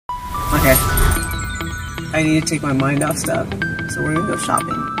Okay. I need to take my mind off stuff. So we're gonna go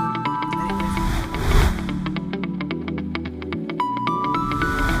shopping.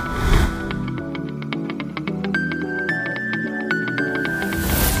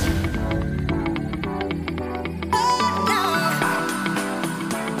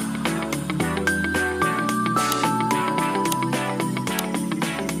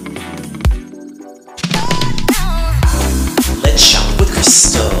 Let's shop with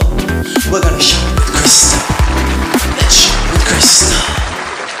Crystal. We're gonna shop with Crystal. Let's shop with Crystal.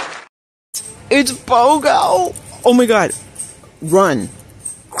 It's BOGO! Oh my god. Run.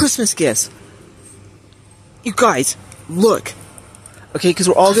 Christmas gifts. You guys, look. Okay, because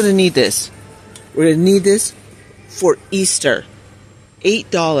we're all gonna need this. We're gonna need this for Easter.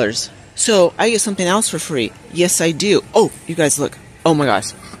 $8. So I get something else for free. Yes, I do. Oh, you guys look. Oh my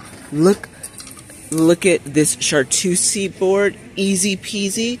gosh. Look at this chartreuse board. Easy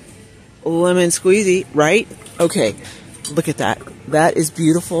peasy. Lemon squeezy, right? Okay, look at that. That is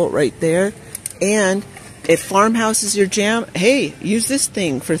beautiful right there. And if farmhouse is your jam, hey, use this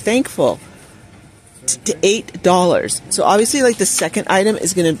thing for thankful. To $8. So obviously, like, the second item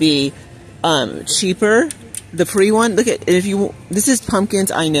is going to be cheaper. The free one, look at, if you, this is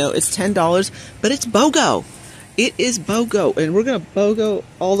pumpkins, I know, it's $10, but it's BOGO. It is BOGO, and we're going to BOGO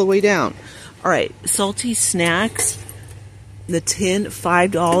all the way down. All right, salty snacks, the tin,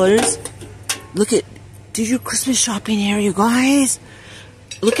 $5. Look at, do your Christmas shopping here, you guys.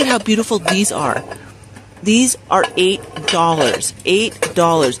 Look at how beautiful these are. These are $8.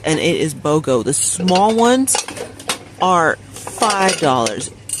 $8, and it is BOGO. The small ones are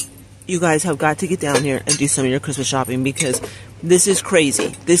 $5. You guys have got to get down here and do some of your Christmas shopping because this is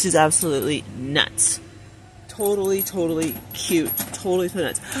crazy. This is absolutely nuts. Totally, totally cute. Totally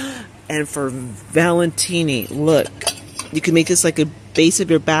nuts. And for Valentini, look. You can make this like a base of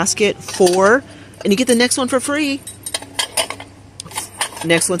your basket, 4, and you get the next one for free.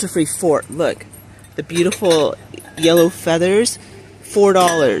 Next one's for free, 4. Look. The beautiful yellow feathers,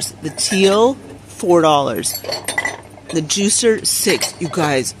 $4. The teal, $4. The juicer, $6. You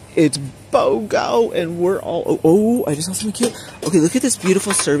guys, it's BOGO, and we're all, oh, I just saw something cute. Okay, look at this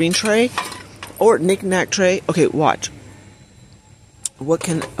beautiful serving tray, or knick-knack tray. Okay, watch.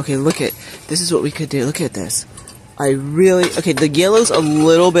 Okay, look at, this is what we could do. Look at this. Okay, the yellow's a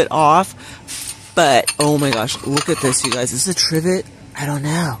little bit off, but, oh my gosh, look at this, you guys. Is this a trivet? I don't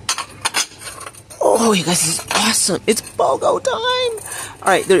know. Oh, you guys, this is awesome. It's BOGO time. All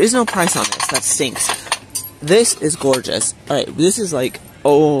right, there is no price on this. That stinks. This is gorgeous. All right, this is like,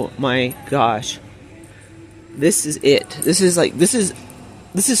 oh my gosh. This is it. This is like, this is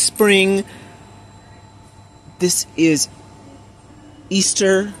spring. This is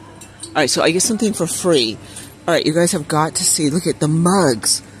Easter. All right, so I get something for free. All right, you guys have got to see. Look at the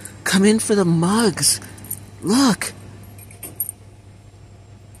mugs. Come in for the mugs. Look.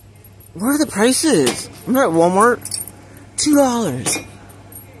 What are the prices? I'm at Walmart. $2.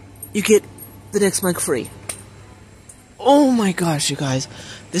 You get the next mug free. Oh my gosh, you guys.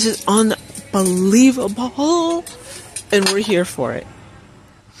 This is unbelievable. And we're here for it.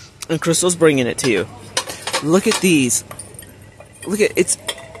 And Crystal's bringing it to you. Look at these. Look at, it's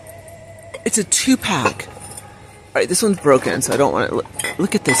a 2-pack. Alright, this one's broken, so I don't want to,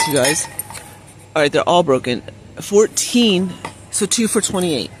 look at this, you guys. Alright, they're all broken. 14, so 2 for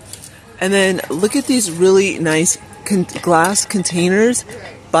 28. And then look at these really nice glass containers.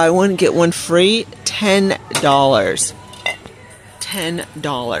 Buy one, get one free. $10.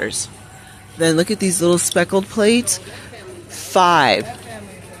 $10. Then look at these little speckled plates. $5.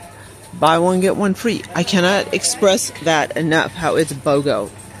 Buy one, get one free. I cannot express that enough, how it's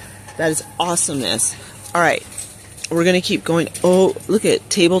BOGO. That is awesomeness. Alright, we're going to keep going. Oh, look at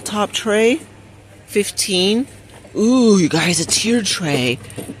tabletop tray. $15. Ooh, you guys, a tiered tray.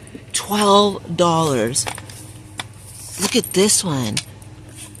 $12. Look at this one.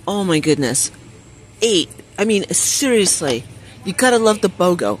 Oh my goodness. $8. I mean, seriously. You gotta love the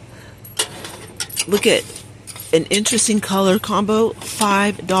BOGO. Look at an interesting color combo.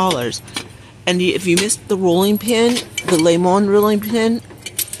 $5. And if you missed the rolling pin, the lemon rolling pin,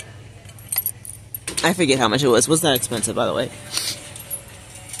 I forget how much it was. Was that expensive, by the way?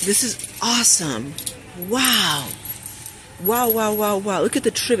 This is awesome. Wow. Wow, wow, wow, wow. Look at the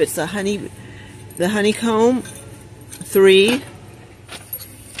trivets, the honeycomb. $3.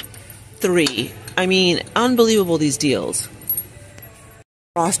 I mean, unbelievable, these deals.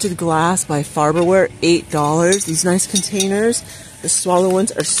 Frosted glass by Farberware, $8. These nice containers. The smaller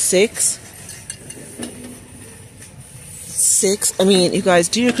ones are $6. I mean, you guys,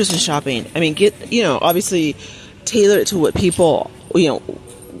 do your Christmas shopping. I mean, get, you know, obviously tailor it to what people, you know,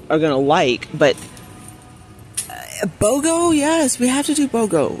 are gonna like, but BOGO, yes, we have to do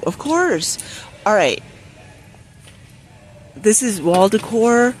BOGO, of course. All right, this is wall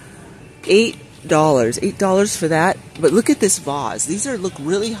decor, $8 for that. But look at this vase. These look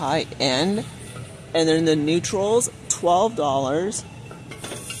really high end, and they're in the neutrals, $12.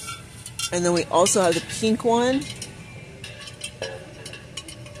 And then we also have the pink one,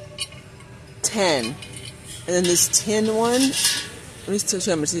 $10. And then this tin one, let me show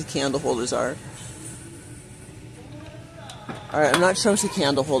you how much these candle holders are. Alright, I'm not sure how much the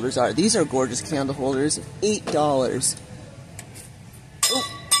candle holders are. These are gorgeous candle holders, $8. Oh,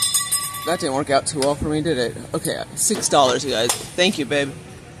 that didn't work out too well for me, did it? Okay, $6, you guys. Thank you, babe.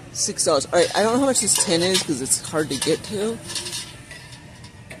 $6. Alright, I don't know how much this tin is because it's hard to get to.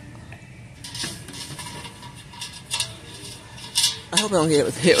 I hope I don't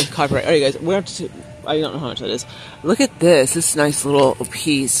get hit with copyright. Alright, guys, we have to. I don't know how much that is. Look at this nice little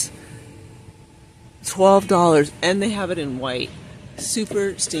piece. $12, and they have it in white.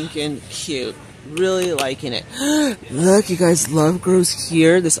 Super stinking cute. Really liking it. Look, you guys, love grows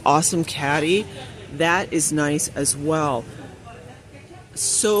here. This awesome caddy. That is nice as well.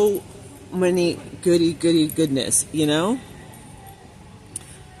 So many goodness, you know?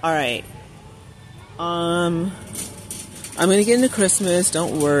 Alright. I'm gonna get into Christmas,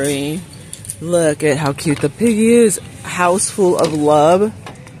 don't worry. Look at how cute the piggy is. House full of love.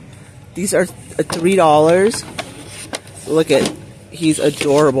 These are $3. Look at, he's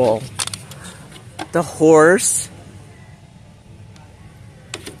adorable. The horse.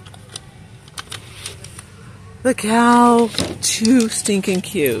 The cow. Too stinking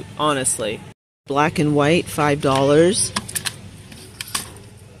cute, honestly. Black and white, $5.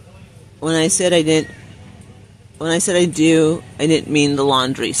 When I said I didn't mean the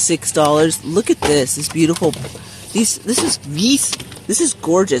laundry. $6. Look at this beautiful. This is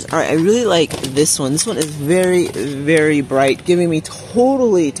gorgeous. All right, I really like this one. This one is very bright, giving me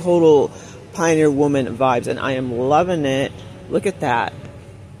total Pioneer Woman vibes, and I am loving it. Look at that.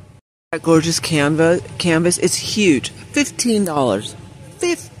 That gorgeous canvas. It's huge. $15.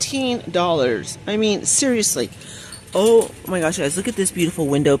 $15. I mean, seriously. Oh my gosh, guys, look at this beautiful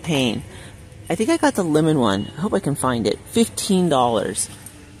window pane. I think I got the lemon one. I hope I can find it. $15.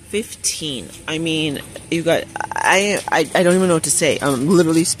 15. I mean, you got. I don't even know what to say. I'm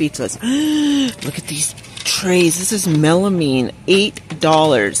literally speechless. Look at these trays. This is melamine.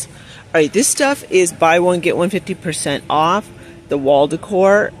 $8. All right, this stuff is buy one get one 50% off. The wall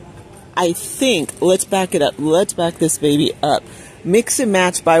decor. I think. Let's back it up. Let's back this baby up. Mix and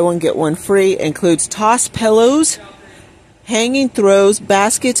match. Buy one get one free. Includes toss pillows, hanging throws,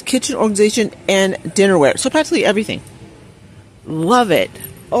 baskets, kitchen organization, and dinnerware. So practically everything. Love it.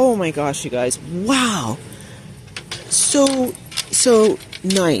 Oh my gosh, you guys. Wow. So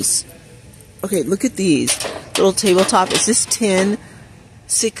nice. Okay, look at these. Little tabletop. Is this tin?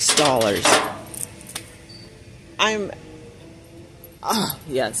 $6.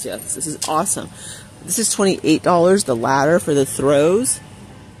 Yes. This is awesome. This is $28. The ladder for the throws.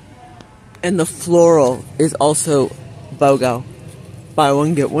 And the floral is also BOGO. Buy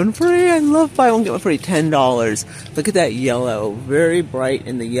one, get one free. I love buy one, get one free. $10. Look at that yellow. Very bright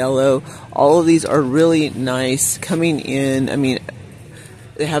in the yellow. All of these are really nice. Coming in, I mean,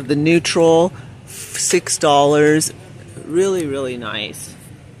 they have the neutral. $6. Really nice.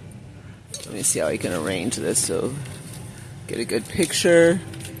 Let me see how I can arrange this so get a good picture.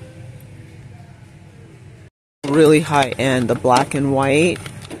 Really high end. The black and white.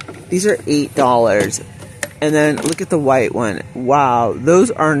 These are $8. And then look at the white one. Wow, those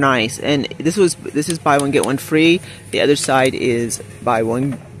are nice. And this is buy one get one free. The other side is buy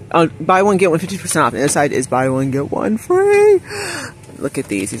one get one 50% off. The other side is buy one get one free. Look at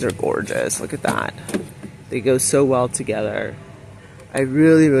these. These are gorgeous. Look at that. They go so well together. I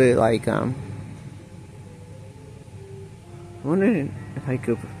really like them. I'm wondering if I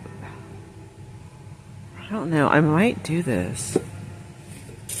could. I don't know. I might do this.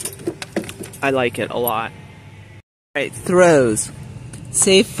 I like it a lot. Alright, throws.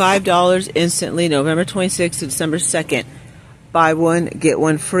 Save $5 instantly, November 26th to December 2nd. Buy one, get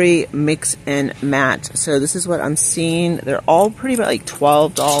one free, mix and match. So this is what I'm seeing. They're all pretty about like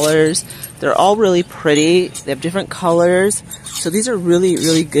 $12. They're all really pretty. They have different colors. So these are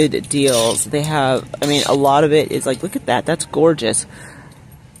really good deals. They have, I mean, a lot of it is like, look at that. That's gorgeous.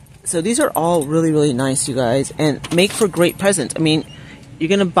 So these are all really nice, you guys. And make for great presents. I mean, you're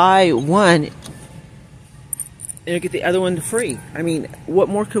going to buy one and you get the other one free. I mean, what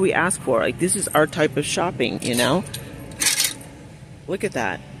more could we ask for? Like, this is our type of shopping, you know? Look at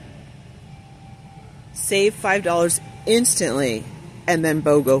that. Save $5 instantly. and then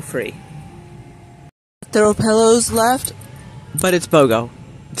BOGO free. Throw pillows left, but it's BOGO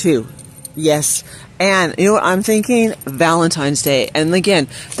too. Yes. And you know what I'm thinking? Valentine's Day. And again,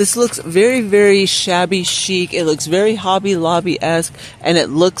 this looks very, very shabby chic. It looks very Hobby Lobby-esque, and it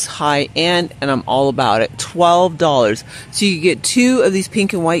looks high-end, and I'm all about it. $12. So you get 2 of these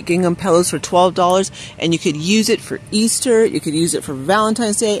pink and white gingham pillows for $12, and you could use it for Easter, you could use it for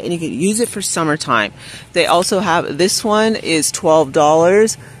Valentine's Day, and you could use it for summertime. They also have, this one is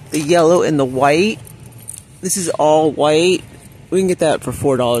 $12, the yellow and the white. This is all white. We can get that for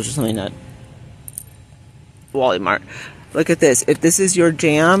 $4 or something like that. Wally Mart. Look at this. If this is your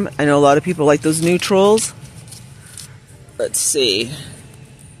jam, I know a lot of people like those neutrals. Let's see.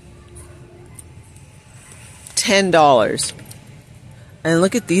 $10. And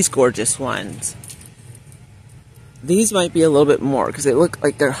look at these gorgeous ones. These might be a little bit more because they look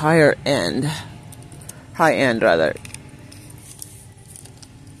like they're higher end. High end, rather.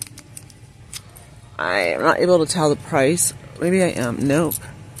 I am not able to tell the price. Maybe I am. Nope.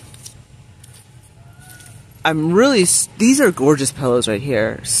 I'm really, these are gorgeous pillows right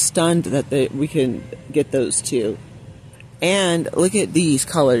here. Stunned that we can get those too. And look at these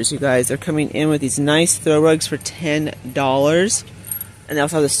colors, you guys. They're coming in with these nice throw rugs for $10. And they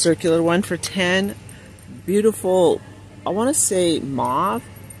also have the circular one for $10. Beautiful, I want to say mauve.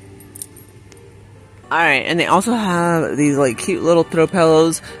 Alright, and they also have these like cute little throw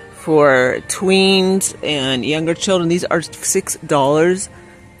pillows for tweens and younger children. These are $6.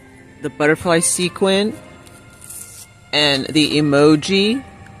 The butterfly sequin and the emoji,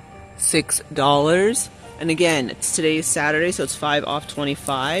 $6. And again, today is Saturday, so it's 5 off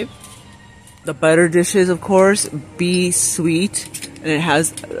 25. The butter dishes, of course, Be Sweet. And it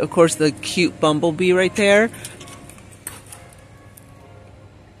has, of course, the cute bumblebee right there.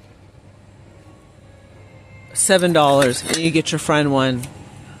 $7. And you get your friend one.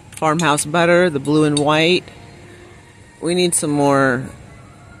 Farmhouse butter, the blue and white. We need some more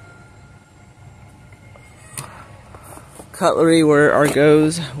cutlery. Where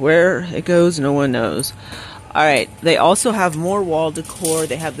it goes, no one knows. Alright, they also have more wall decor.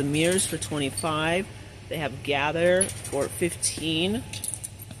 They have the mirrors for $25. They have Gather for $15.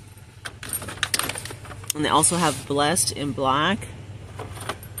 And they also have Blessed in black.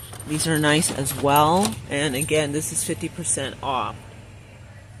 These are nice as well. And again, this is 50% off.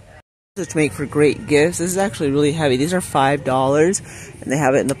 To make for great gifts. This is actually really heavy. These are $5, and they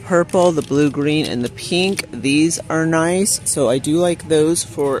have it in the purple, the blue, green, and the pink. These are nice, so I do like those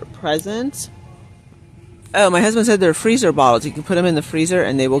for presents. Oh, my husband said they're freezer bottles. You can put them in the freezer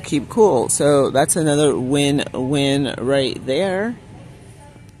and they will keep cool. So that's another win-win right there.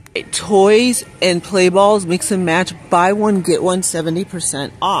 Toys and play balls, mix and match. Buy one, get one,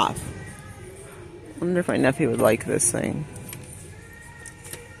 70% off. I wonder if my nephew would like this thing.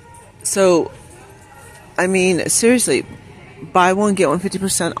 So, I mean, seriously, buy one, get one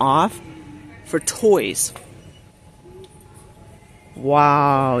 50% off for toys.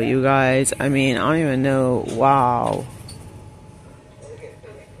 Wow, you guys. I mean, I don't even know. Wow.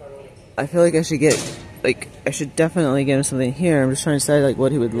 I feel like I should get, like, I should definitely get him something here. I'm just trying to decide, like,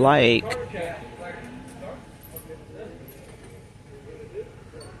 what he would like.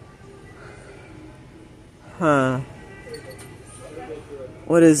 Huh.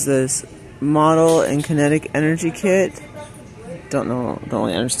 What is this? Model and kinetic energy kit? Don't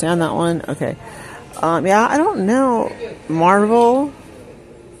really understand that one. Okay. Yeah, I don't know. Marvel.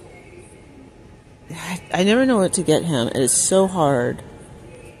 I never know what to get him. It is so hard.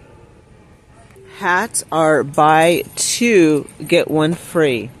 Hats are buy 2, get 1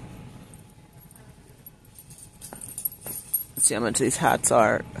 free. Let's see how much these hats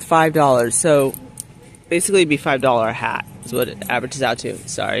are. $5. So basically it'd be $5 a hat is what it averages out to.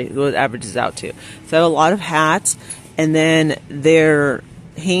 Sorry, what it averages out to. So I have a lot of hats, and then their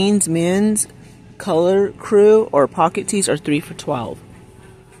Hanes men's color crew or pocket tees are 3 for $12.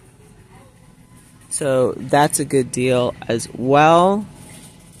 So that's a good deal as well.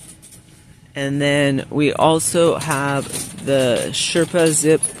 And then we also have the Sherpa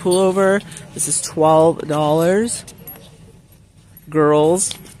zip pullover. This is $12.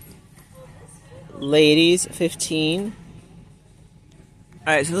 Girls, ladies, $15.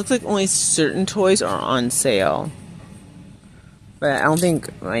 Alright, so it looks like only certain toys are on sale. But I don't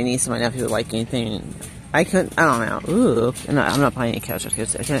think my niece and my nephew would like anything. I don't know. Ooh, I'm not buying any couch. I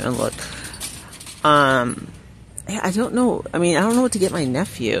can't even look. I don't know. I mean, I don't know what to get my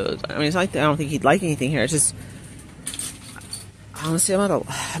nephew. I mean, it's like I don't think he'd like anything here. It's just, honestly, I'm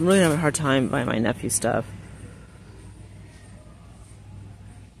really having a hard time buying my nephew stuff.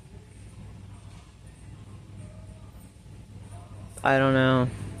 I don't know.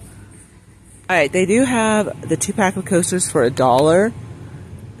 Alright, they do have the 2-pack of coasters for $1.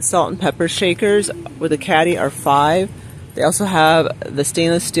 Salt and pepper shakers with a caddy are $5. They also have the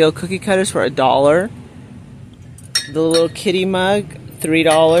stainless steel cookie cutters for $1. The little kitty mug,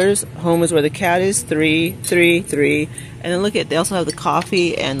 $3. Home is where the cat is, $3. And then look at, they also have the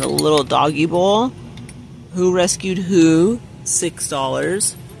coffee and the little doggy bowl. Who Rescued Who,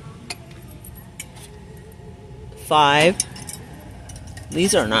 $6. $5.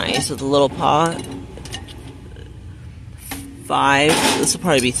 These are nice with the little paw. $5. This will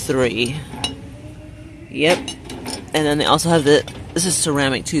probably be $3. Yep. And then they also have the, this is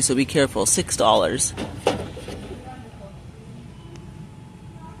ceramic too, so be careful, $6.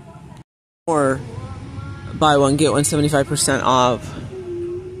 Or buy one, get one 75% off. I'm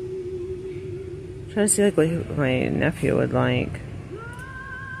trying to see like what my nephew would like.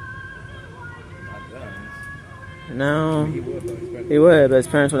 No, he would, but his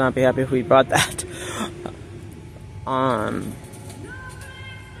parents would not be happy if we bought that. I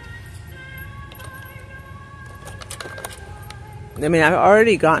mean, I've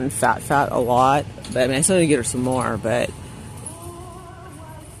already gotten fat a lot, but I mean, I still need to get her some more, but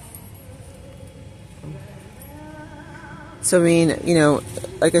so I mean, you know,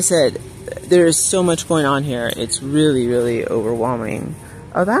 like I said, there's so much going on here. It's really, really overwhelming.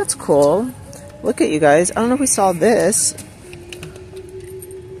 Oh, that's cool. Look at you guys. I don't know if we saw this.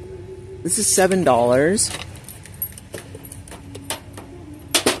 This is $7.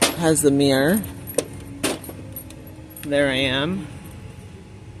 Has the mirror. There I am.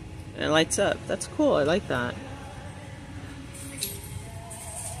 And it lights up. That's cool. I like that.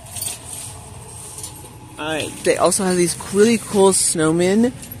 Alright, they also have these really cool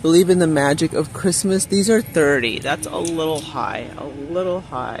snowmen. Believe in the magic of Christmas. These are $30. That's a little high. A little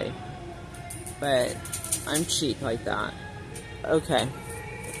high. But I'm cheap like that. Okay.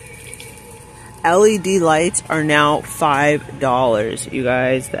 LED lights are now $5, you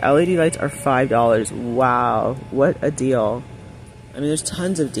guys. The LED lights are $5. Wow, what a deal. I mean, there's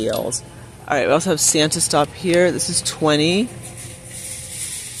tons of deals. Alright, we also have Santa Stop here. This is $20.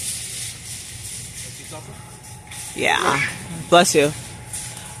 Yeah, bless you.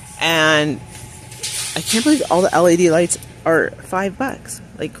 And I can't believe all the LED lights are $5.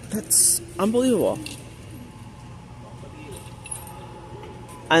 Like, that's unbelievable.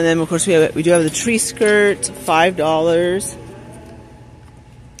 And then, of course, we do have the tree skirt, $5.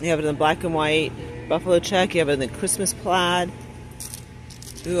 You have it in the black and white buffalo check. You have it in the Christmas plaid.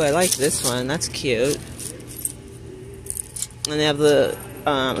 Ooh, I like this one. That's cute. And they have the,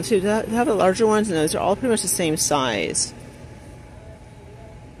 let's see, do they have the larger ones? No, these are all pretty much the same size.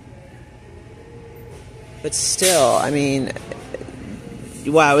 But still, I mean,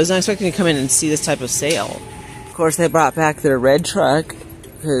 wow, I was not expecting to come in and see this type of sale. Of course, they brought back their red truck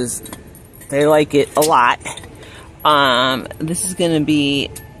because they like it a lot. This is going to be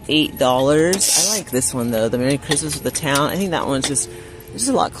 $8. I like this one, though, the Merry Christmas with the Town. I think that one's just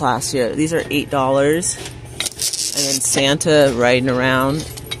a lot classier. These are $8. And then Santa riding around.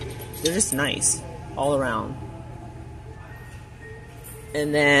 They're just nice all around.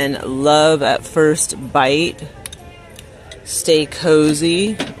 And then Love at First Bite. Stay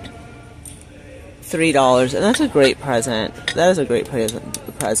Cozy. $3. And that's a great present. That is a great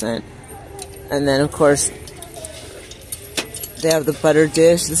present. And then, of course, they have the butter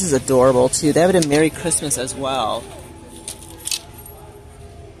dish. This is adorable, too. They have it in Merry Christmas as well.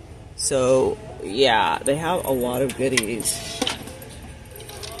 So, yeah, they have a lot of goodies.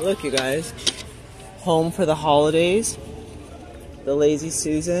 Look, you guys. Home for the holidays. The Lazy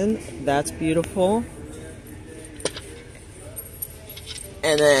Susan. That's beautiful.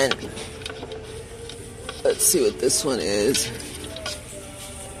 And then, let's see what this one is.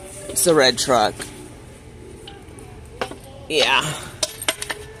 It's the red truck. Yeah.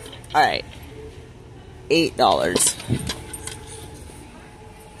 Alright. $8.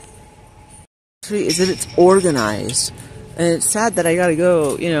 Is that it's organized. And it's sad that I gotta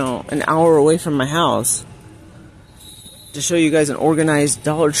go, you know, an hour away from my house to show you guys an organized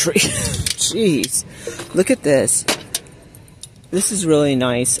Dollar Tree. Jeez. Look at this. This is really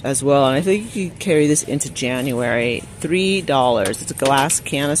nice as well. And I think you could carry this into January. $3. It's a glass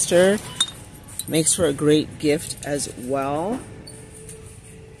canister. Makes for a great gift as well.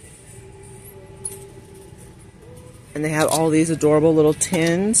 And they have all these adorable little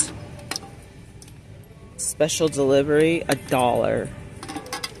tins. Special delivery, $1.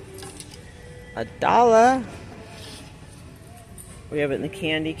 $1. We have it in the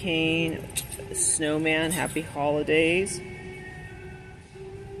candy cane, snowman, happy holidays.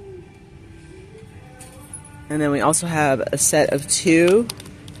 And then we also have a set of 2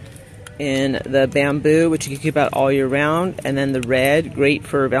 in the bamboo, which you can keep out all year round. And then the red, great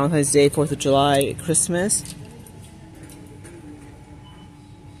for Valentine's Day, 4th of July, Christmas.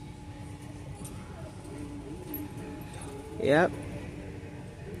 Yep.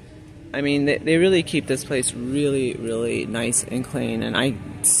 I mean, they really keep this place really, really nice and clean, and I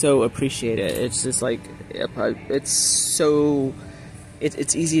so appreciate it. It's just like, it's so,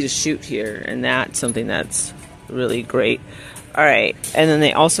 it's easy to shoot here, and that's something that's really great. All right, and then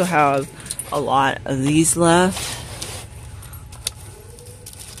they also have a lot of these left.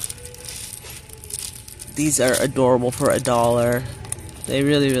 These are adorable for $1. They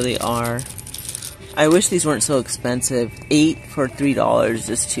really, really are. I wish these weren't so expensive. 8 for $3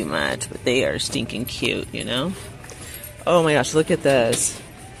 is too much, but they are stinking cute, you know? Oh my gosh, look at this.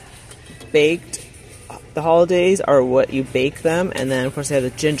 Baked. The holidays are what you bake them, and then of course they have the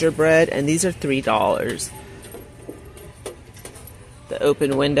gingerbread, and these are $3. The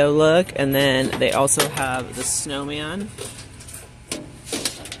open window look, and then they also have the snowman.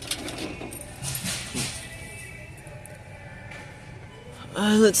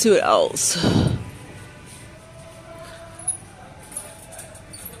 Let's see what else.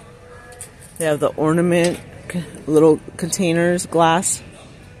 They have the ornament little containers, glass,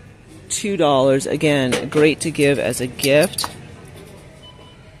 $2. Again, great to give as a gift.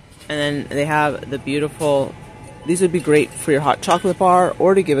 And then they have the beautiful, these would be great for your hot chocolate bar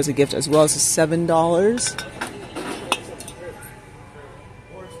or to give as a gift as well, as $7.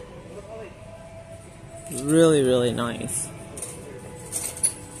 Really, really nice.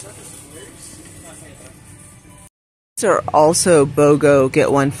 These are also BOGO,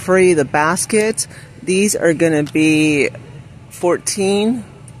 get one free, the baskets. These are going to be $14,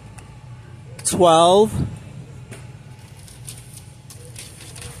 $12,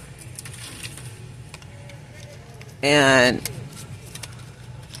 and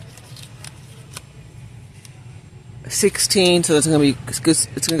 $16. So it's going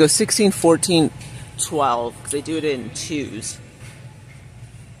to go 16, 14, 12 because they do it in 2s.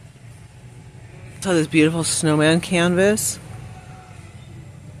 So this beautiful snowman canvas,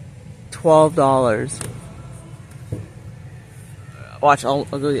 $12. Watch, I'll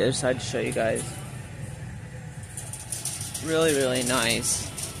go to the other side to show you guys. Really, really nice.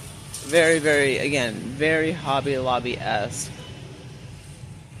 Very, very, again, very Hobby Lobby-esque.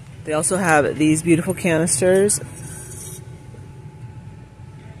 They also have these beautiful canisters,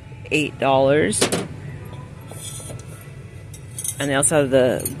 $8. And they also have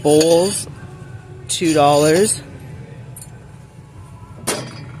the bowls, $2,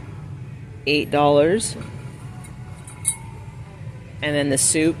 $8, and then the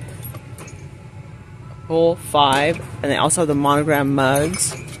soup bowl, $5, and they also have the monogram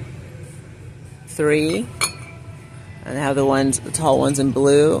mugs, $3, and they have the tall ones in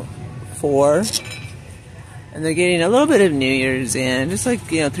blue, $4, and they're getting a little bit of New Year's in, just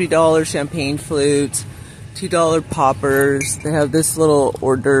like, you know, $3 champagne flutes, $2 poppers. They have this little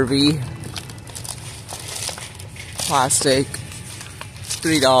hors d'oeuvre plastic,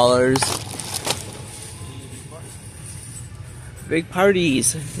 $3. Big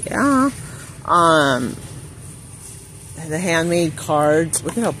parties, yeah. The handmade cards.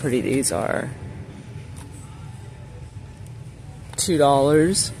 Look at how pretty these are.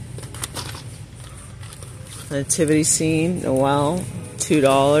 $2. Nativity scene, Noel,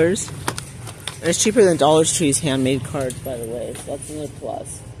 $2. And it's cheaper than Dollar Tree's handmade cards, by the way. So that's another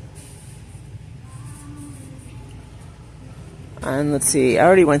plus. And let's see, I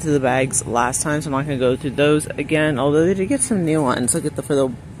already went through the bags last time, so I'm not going to go through those again, although they did get some new ones. Look at for the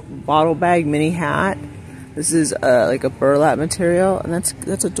bottle bag mini hat. This is like a burlap material, and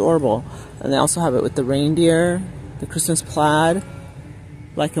that's adorable. And they also have it with the reindeer, the Christmas plaid,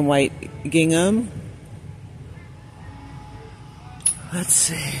 black and white gingham. Let's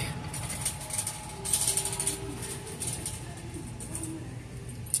see.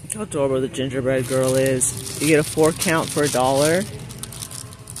 Look how adorable the gingerbread girl is. You get a 4 count for $1.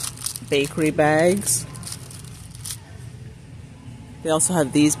 Bakery bags. They also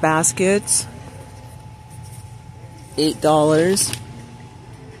have these baskets. $8.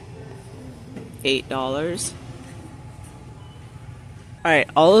 $8. Alright,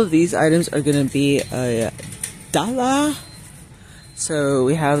 all of these items are going to be $1. So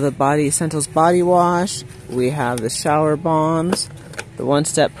we have the Body Essentials body wash. We have the shower bombs. The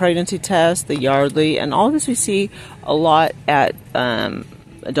one-step pregnancy test, the Yardley, and all of this we see a lot at a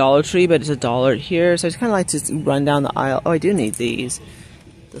Dollar Tree, but it's $1 here. So I just kind of like to run down the aisle. Oh, I do need these.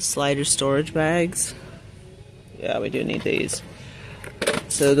 The slider storage bags. Yeah, we do need these.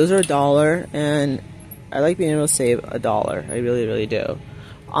 So those are $1, and I like being able to save $1. I really, really do.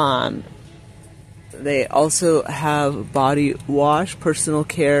 They also have body wash, personal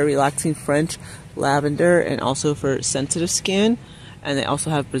care, relaxing French lavender, and also for sensitive skin. And they also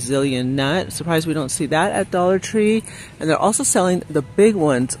have Brazilian nut. Surprised we don't see that at Dollar Tree. And they're also selling the big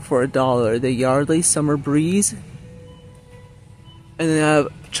ones for $1. The Yardley Summer Breeze. And they have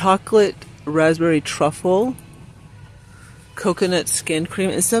chocolate raspberry truffle, coconut skin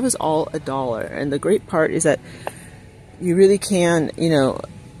cream. And stuff is all $1. And the great part is that you really can, you know,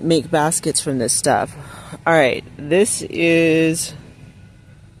 make baskets from this stuff. Alright, this is...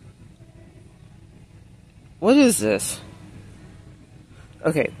 what is this?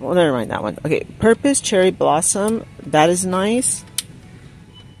 Okay, well, never mind that one. Okay, Purpose Cherry Blossom. That is nice.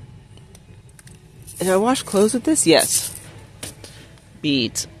 Did I wash clothes with this? Yes.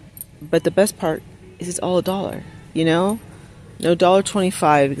 Beads. But the best part is it's all $1. You know? No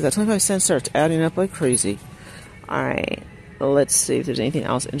 $1.25, because that 25 cents starts adding up like crazy. Alright, let's see if there's anything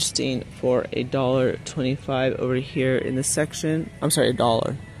else interesting for $1.25 over here in this section. I'm sorry,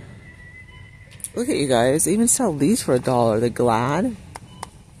 $1. Look at you guys. They even sell these for $1. The Glad.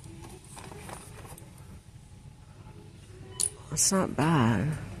 That's not bad.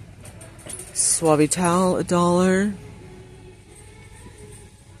 Suavitel, $1.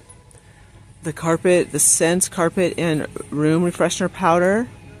 The carpet, the Sense carpet and room refreshener powder.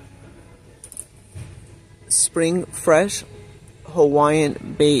 Spring Fresh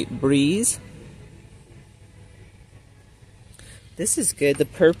Hawaiian Bay Breeze. This is good. The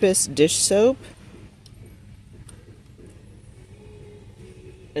Purpose dish soap.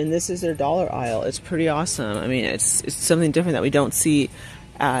 And this is their dollar aisle. It's pretty awesome. I mean, it's something different that we don't see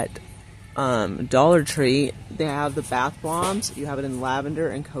at Dollar Tree. They have the bath bombs. You have it in lavender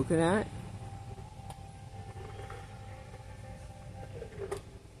and coconut.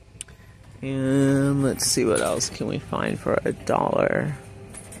 And let's see what else can we find for $1.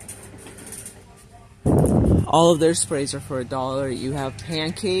 All of their sprays are for $1. You have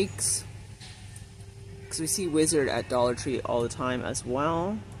pancakes. Because we see Wizard at Dollar Tree all the time as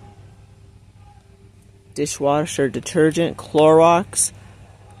well. Dishwasher detergent, Clorox,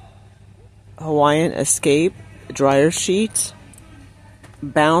 Hawaiian Escape, dryer sheet,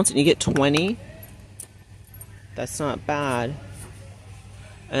 Bounce, and you get 20. That's not bad.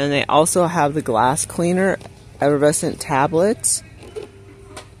 And they also have the glass cleaner, effervescent tablets.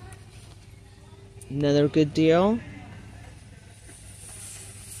 Another good deal.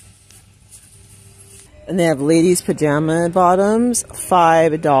 And they have ladies' pajama bottoms,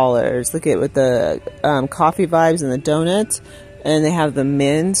 $5. Look at with the coffee vibes and the donuts. And they have the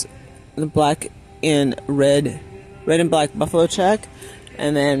men's, the black and red and black buffalo check.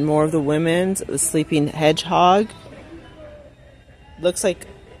 And then more of the women's, the sleeping hedgehog. Looks like,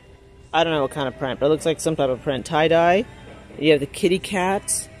 I don't know what kind of print, but it looks like some type of print. Tie-dye. You have the kitty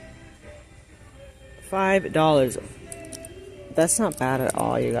cats. $5. That's not bad at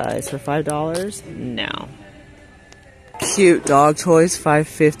all, you guys. For $5? No. Cute dog toys,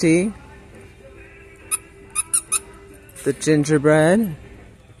 $5.50. The gingerbread.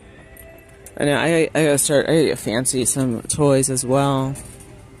 I know, I gotta get fancy some toys as well.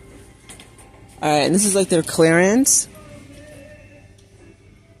 Alright, and this is like their clearance.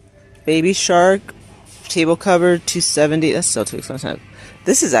 Baby Shark, table cover, $2.70. That's still too expensive.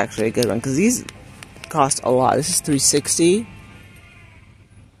 This is actually a good one, because these cost a lot. This is $3.60.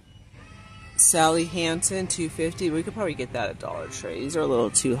 Sally Hansen, $2.50. We could probably get that at Dollar Tree. These are a little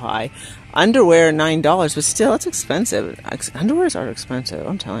too high. Underwear, $9, but still, it's expensive. Underwears are expensive,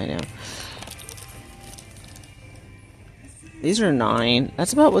 I'm telling you. These are $9.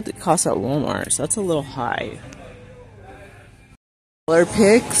 That's about what it costs at Walmart, so that's a little high. Color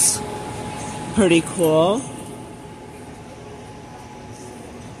picks, pretty cool.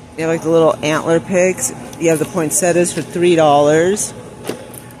 You have like the little antler picks. You have the poinsettias for $3.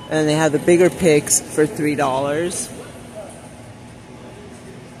 And they have the bigger picks for $3.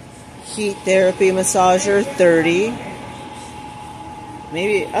 Heat therapy massager, $30.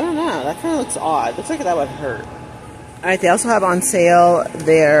 Maybe, I don't know, that kind of looks odd. Looks like that would hurt. Alright, they also have on sale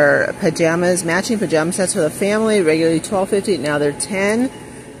their pajamas, matching pajama sets for the family, regularly $12.50, now they're $10.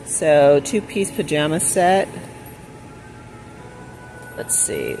 So, 2-piece pajama set. Let's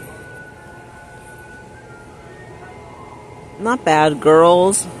see. Not bad,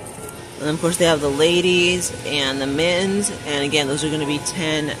 girls. And then, of course, they have the ladies and the men's. And again, those are going to be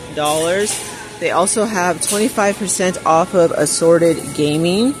 $10. They also have 25% off of assorted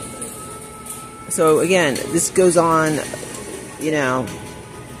gaming. So, again, this goes on, you know,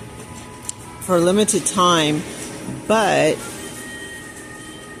 for a limited time. But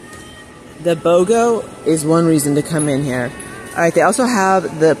The BOGO is one reason to come in here. Alright, they also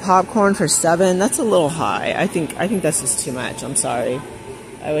have the popcorn for $7. That's a little high. I think that's just too much. I'm sorry.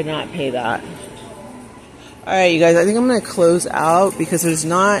 I would not pay that. Alright, you guys, I think I'm going to close out because there's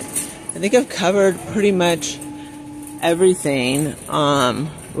not... I think I've covered pretty much everything.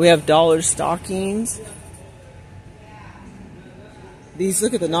 We have dollar stockings. These,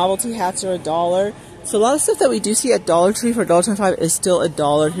 look at the novelty hats are $1. So a lot of stuff that we do see at Dollar Tree for $1.25 is still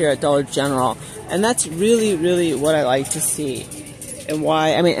 $1 here at Dollar General. And that's really, really what I like to see. And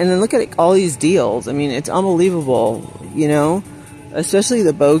why, I mean, and then look at all these deals. I mean, it's unbelievable, you know? Especially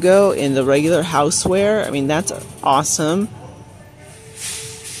the BOGO and the regular houseware. I mean, that's awesome.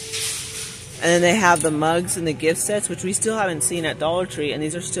 And then they have the mugs and the gift sets, which we still haven't seen at Dollar Tree. And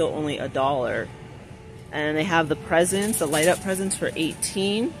these are still only $1. And they have the presents, the light up presents for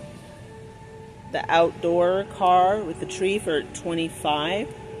 $18. The outdoor car with the tree for $25.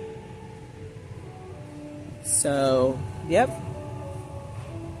 So, yep.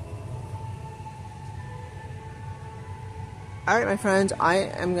 Alright, my friends, I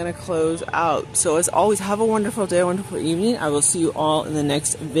am going to close out. So, as always, have a wonderful day, a wonderful evening. I will see you all in the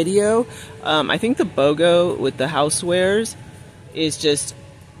next video. I think the BOGO with the housewares is just...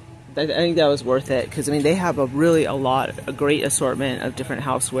 I think that was worth it. Because, I mean, they have a great assortment of different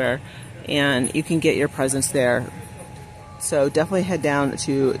houseware. And you can get your presents there. So definitely head down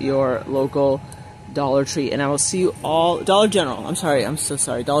to your local Dollar Tree. And I will see you all... Dollar General. I'm sorry. I'm so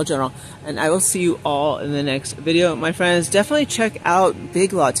sorry. Dollar General. And I will see you all in the next video. My friends, definitely check out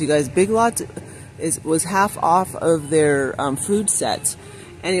Big Lots, you guys. Big Lots was half off of their food sets.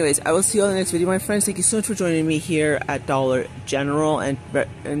 Anyways, I will see you all in the next video, my friends. Thank you so much for joining me here at Dollar General. And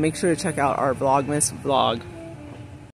make sure to check out our Vlogmas vlog.